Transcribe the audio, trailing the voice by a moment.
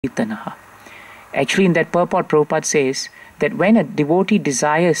Kirtanaha. Actually, in that purport, Prabhupada says that when a devotee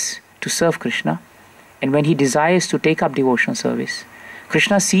desires to serve Krishna, and when he desires to take up devotional service,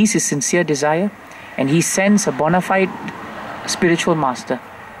 Krishna sees his sincere desire and he sends a bona fide spiritual master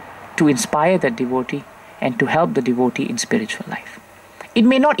to inspire that devotee and to help the devotee in spiritual life. It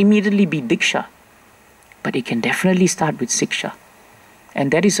may not immediately be Diksha, but it can definitely start with Siksha.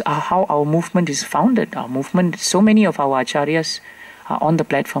 And that is how our movement is founded. Our movement, so many of our acharyas are on the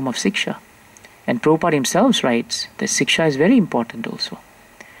platform of Siksha. And Prabhupada himself writes that Siksha is very important also.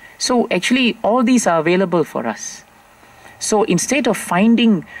 So actually all these are available for us. So instead of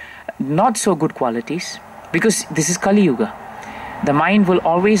finding not so good qualities, because this is Kali Yuga, the mind will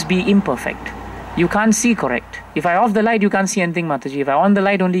always be imperfect. You can't see correct. If I off the light, you can't see anything, Mataji. If I on the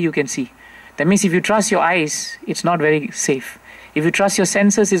light, only you can see. That means if you trust your eyes, it's not very safe. If you trust your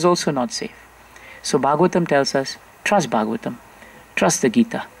senses, it's also not safe. So Bhagavatam tells us, trust Bhagavatam, trust the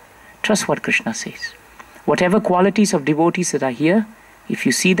Gita, trust what Krishna says. Whatever qualities of devotees that are here, if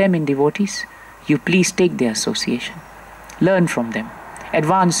you see them in devotees, you please take their association. Learn from them,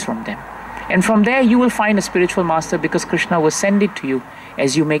 advance from them. And from there you will find a spiritual master, because Krishna will send it to you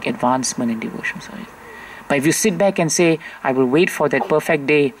as you make advancement in devotion. But if you sit back and say, I will wait for that perfect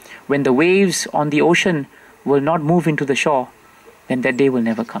day when the waves on the ocean will not move into the shore, then that day will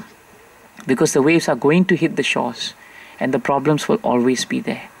never come. Because the waves are going to hit the shores and the problems will always be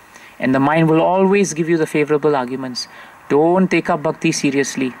there. And the mind will always give you the favorable arguments. Don't take up bhakti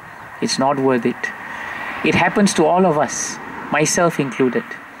seriously. It's not worth it. It happens to all of us, myself included.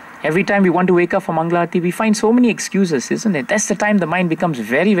 Every time we want to wake up for Mangalarti, we find so many excuses, isn't it? That's the time the mind becomes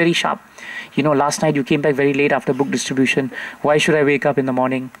very, very sharp. You know, last night you came back very late after book distribution. Why should I wake up in the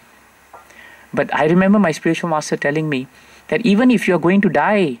morning? But I remember my spiritual master telling me that even if you're going to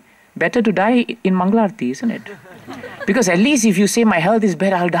die, better to die in Mangalarti, isn't it? Because at least if you say my health is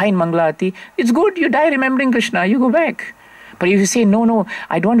bad, I'll die in Mangalarti, it's good, you die remembering Krishna, you go back. But if you say, no,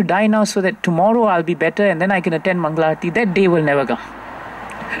 I don't want to die now so that tomorrow I'll be better and then I can attend Mangalarti, that day will never come.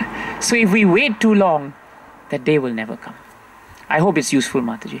 So if we wait too long, that day will never come. I hope it's useful,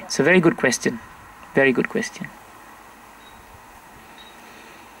 Mataji. It's a very good question. Very good question.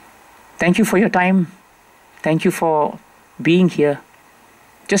 Thank you for your time. Thank you for being here.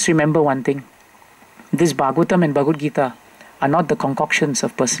 Just remember one thing. This Bhagavatam and Bhagavad Gita are not the concoctions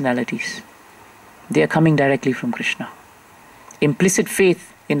of personalities. They are coming directly from Krishna. Implicit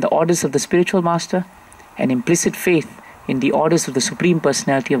faith in the orders of the spiritual master and implicit faith in the orders of the Supreme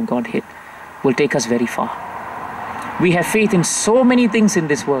Personality of Godhead will take us very far. We have faith in so many things in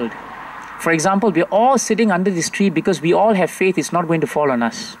this world. For example, we are all sitting under this tree because we all have faith it's not going to fall on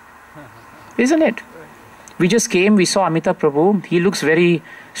us. Isn't it? We just came, we saw Amitabh Prabhu, he looks very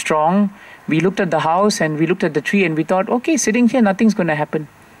strong. We looked at the house and we looked at the tree and we thought, okay, sitting here, nothing's going to happen.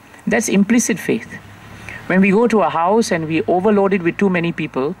 That's implicit faith. When we go to a house and we overload it with too many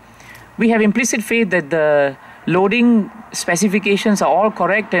people, we have implicit faith that the loading specifications are all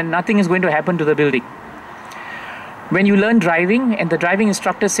correct and nothing is going to happen to the building. When you learn driving and the driving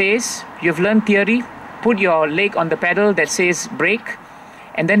instructor says, you've learned theory, put your leg on the pedal that says brake,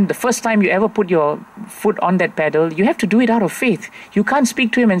 and then the first time you ever put your foot on that pedal, you have to do it out of faith. You can't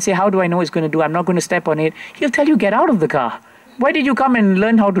speak to him and say, how do I know it's going to do? I'm not going to step on it. He'll tell you, get out of the car. Why did you come and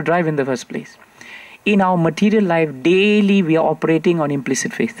learn how to drive in the first place? In our material life, daily we are operating on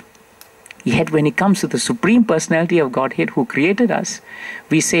implicit faith. Yet when it comes to the Supreme Personality of Godhead who created us,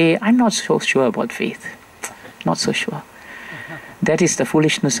 we say, I'm not so sure about faith. Not so sure. That is the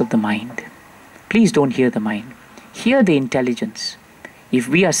foolishness of the mind. Please don't hear the mind. Hear the intelligence. If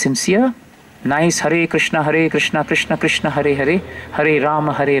we are sincere, nice Hare Krishna, Krishna Krishna, Hare Hare, Hare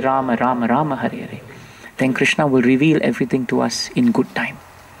Rama, Rama Rama, Hare Hare, then Krishna will reveal everything to us in good time.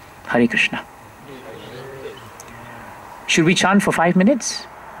 Hare Krishna. Should we chant for 5 minutes?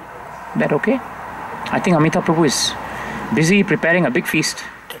 That okay? I think Amitabh Prabhu is busy preparing a big feast.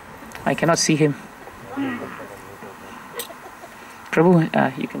 I cannot see him. Prabhu,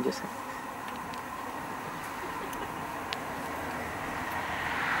 you can just...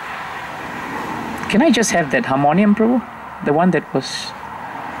 Can I just have that harmonium, Prabhu? The one that was...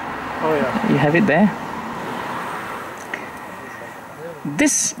 Oh yeah. You have it there?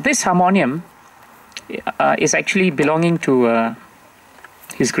 This harmonium is actually belonging to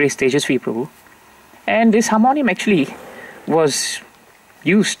His Grace Tejasvi Prabhu. And this harmonium actually was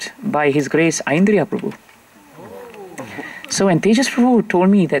used by His Grace Aindriya Prabhu. So when Tejas Prabhu told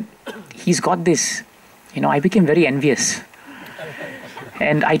me that he's got this, I became very envious.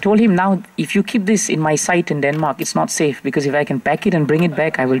 And I told him, now, if you keep this in my site in Denmark, it's not safe, because if I can pack it and bring it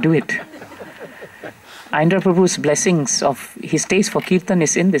back, I will do it. Indra Prabhu's blessings of his taste for kirtan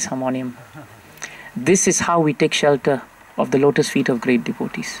is in this harmonium. This is how we take shelter of the lotus feet of great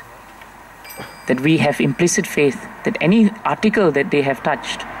devotees. That we have implicit faith that any article that they have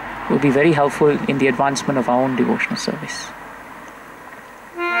touched will be very helpful in the advancement of our own devotional service.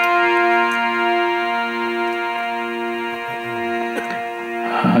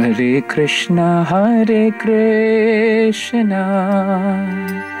 Hare Krishna,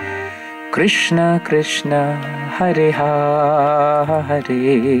 Krishna Krishna, Hare Hare,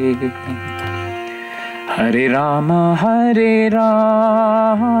 Hare Rama,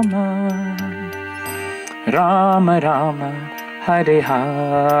 Rama Rama, Hare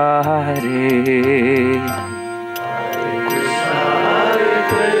Hare.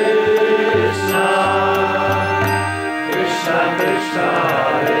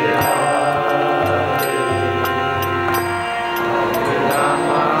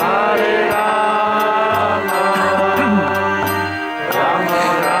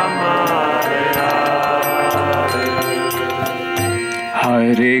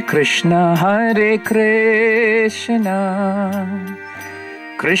 Hare Krishna,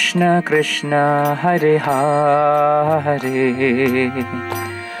 Krishna Krishna, Hare Hare,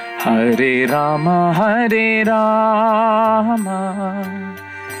 Hare Rama,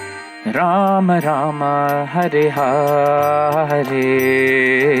 Rama Rama, Hare Hare.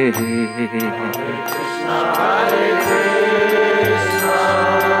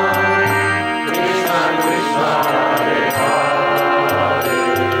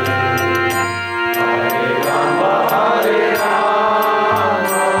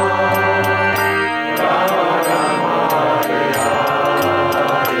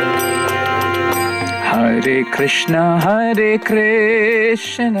 Hare Krishna,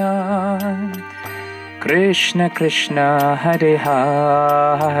 Krishna Krishna, Hare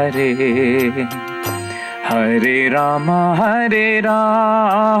Hare, Hare Rama,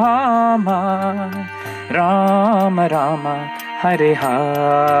 Rama Rama, Hare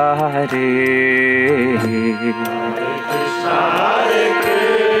Hare.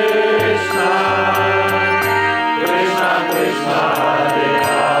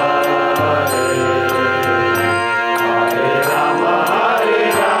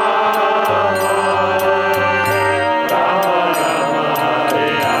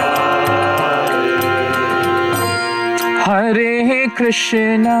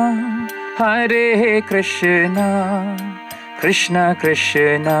 Hare Krishna, Krishna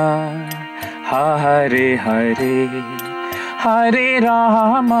Krishna, Hare Hare, Hare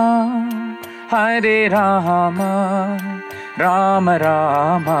Rama, Rama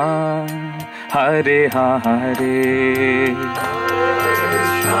Rama, Hare Hare.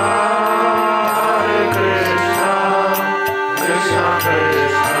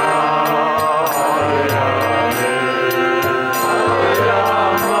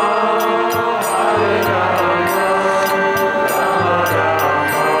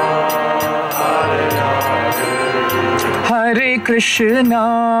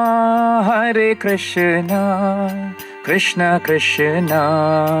 Hare Krishna, Krishna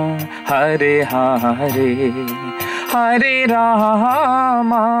Krishna, Hare Hare, Hare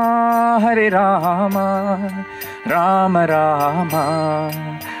Rama, Rama Rama,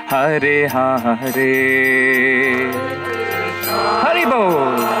 Hare Hare. Haribo.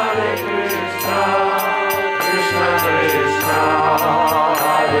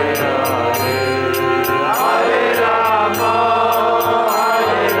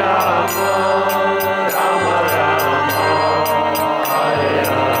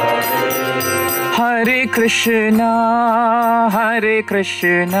 Hare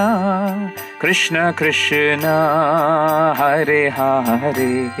Krishna, Krishna Krishna, Hare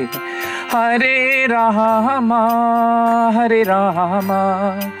Hare, Hare Rama,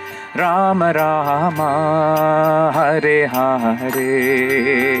 Rama Rama, Hare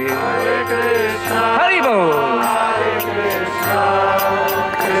Hare. Haribo. Hare Krishna,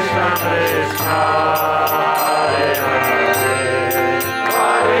 Krishna Krishna, Hare Hare,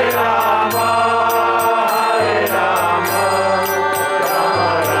 Hare Rama,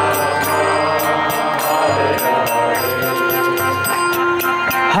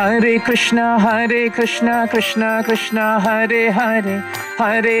 Hare Krishna, Krishna Krishna, Hare Hare,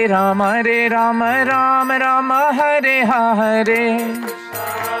 Hare Rama, Rama Rama, Hare Hare.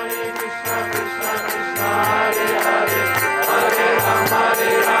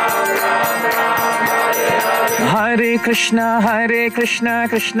 Hare Krishna,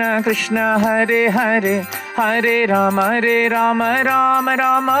 Krishna Krishna, Hare Hare, Hare Rama, Rama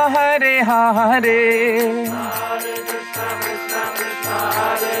Rama, Hare Hare.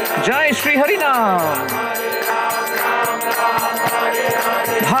 Jai Shri Harinam.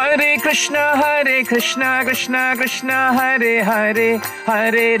 Hare Krishna, Krishna Krishna, Hare Hare,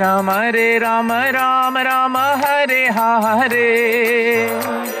 Hare Rama, Rama Rama, Hare Hare.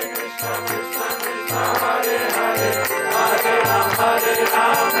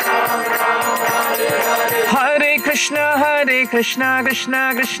 Hare Krishna,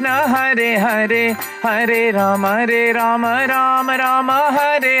 Krishna Krishna, Hare Hare, Hare Rama, Rama Rama,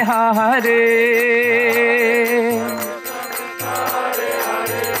 Hare Hare.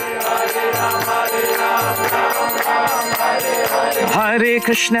 Hare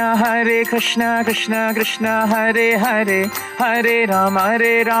Krishna, Krishna Krishna, Hare Hare, Hare Rama,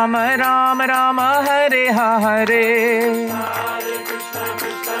 Rama Rama, Hare Hare.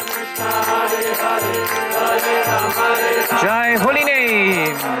 Jai Holy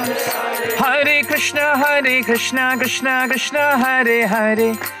Name. Hare Krishna, Krishna Krishna, Hare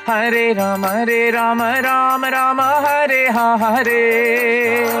Hare, Hare Rama, Rama Rama, Hare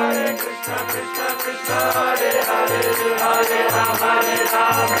Hare.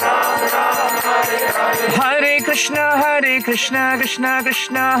 Hare Krishna,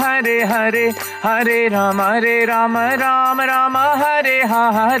 Krishna Hare Hare, Hare Rama, Rama Rama, Hare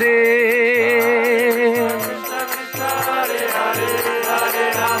Hare.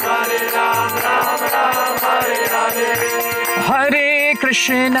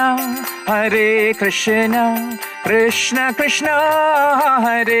 Hare Krishna, Krishna Krishna,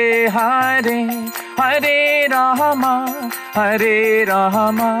 Hare Hare, Hare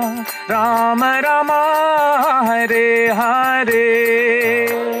Rama, Rama Rama, Hare Hare.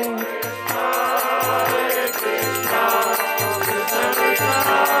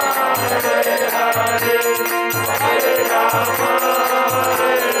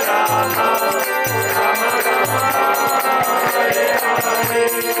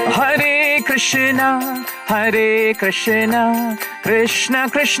 Hare Krishna, Krishna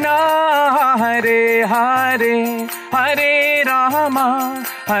Krishna, Hare Hare,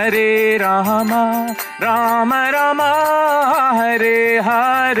 Hare Rama, Rama Rama, Hare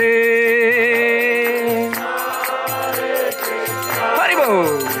Hare. Haribol.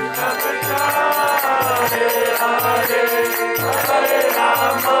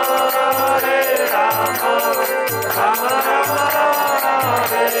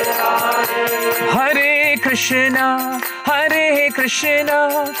 Hare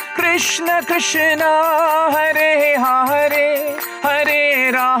Krishna, Krishna Krishna, Hare Hare,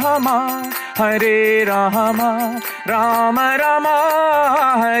 Hare Rama, Rama Rama,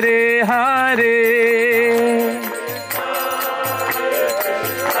 Hare Hare.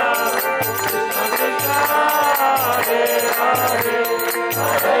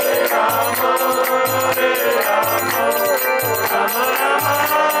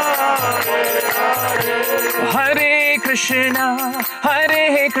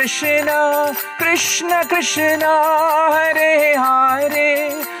 Hare Krishna, Krishna Krishna, Hare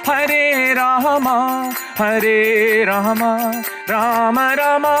Hare, Hare Rama, Rama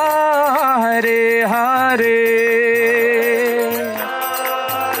Rama, Hare Hare.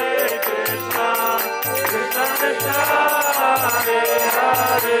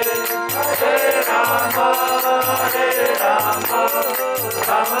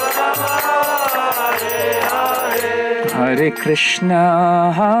 Hare Krishna,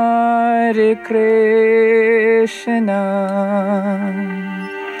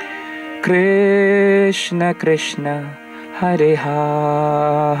 Krishna Krishna, Hare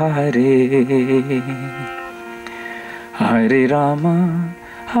Hare, Hare Rama,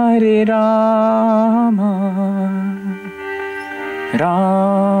 Rama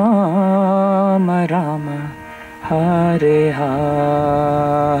Rama, Hare Hare.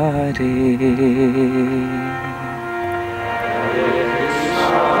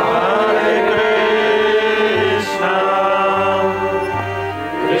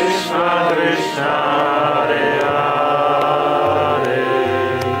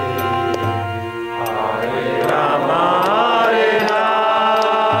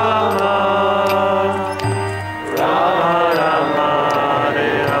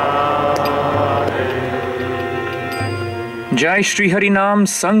 जय श्री हरि नाम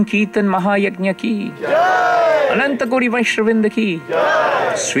संकीर्तन महायज्ञ की, अनंत कोटि वैष्णववृंद की,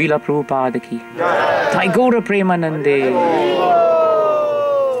 श्रीला प्रभुपाद की, Thai गौर प्रेमानंदे।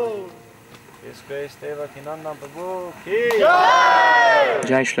 Devakinandana Prabhu ki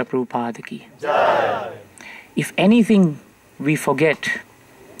जय श्रीला प्रभुपाद की। If anything we forget,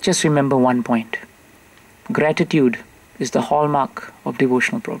 just remember one point. Gratitude is the hallmark of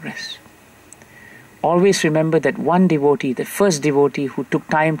devotional progress. always remember that one devotee, the first devotee who took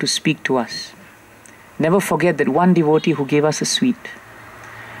time to speak to us. Never forget that one devotee who gave us a sweet.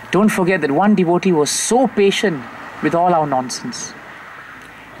 Don't forget that one devotee was so patient with all our nonsense.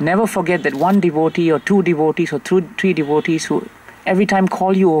 Never forget that one devotee or two devotees or three devotees who every time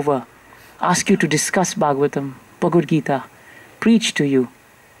call you over, ask you to discuss Bhagavatam, Bhagavad Gita, preach to you.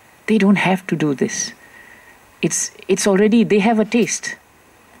 They don't have to do this. It's already, they have a taste.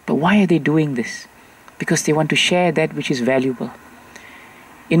 But why are they doing this? Because they want to share that which is valuable.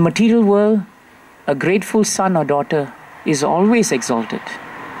 In material world, a grateful son or daughter is always exalted.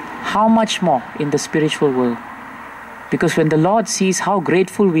 How much more in the spiritual world? Because when the Lord sees how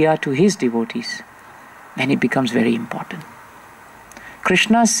grateful we are to His devotees, then it becomes very important.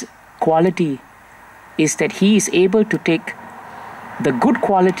 Krishna's quality is that He is able to take the good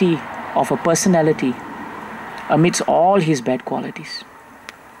quality of a personality amidst all his bad qualities.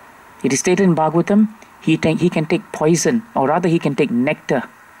 It is stated in Bhagavatam, he can take poison, or rather he can take nectar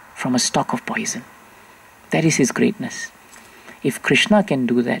from a stalk of poison. That is his greatness. If Krishna can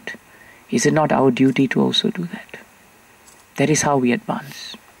do that, is it not our duty to also do that? That is how we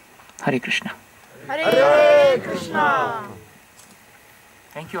advance. Hare Krishna. Hare Krishna.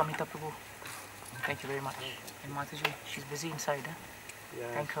 Thank you, Amita Prabhu. Thank you very much. And Mataji, she's busy inside. Huh? Yeah,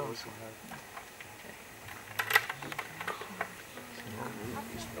 thank her she also. doesn't have-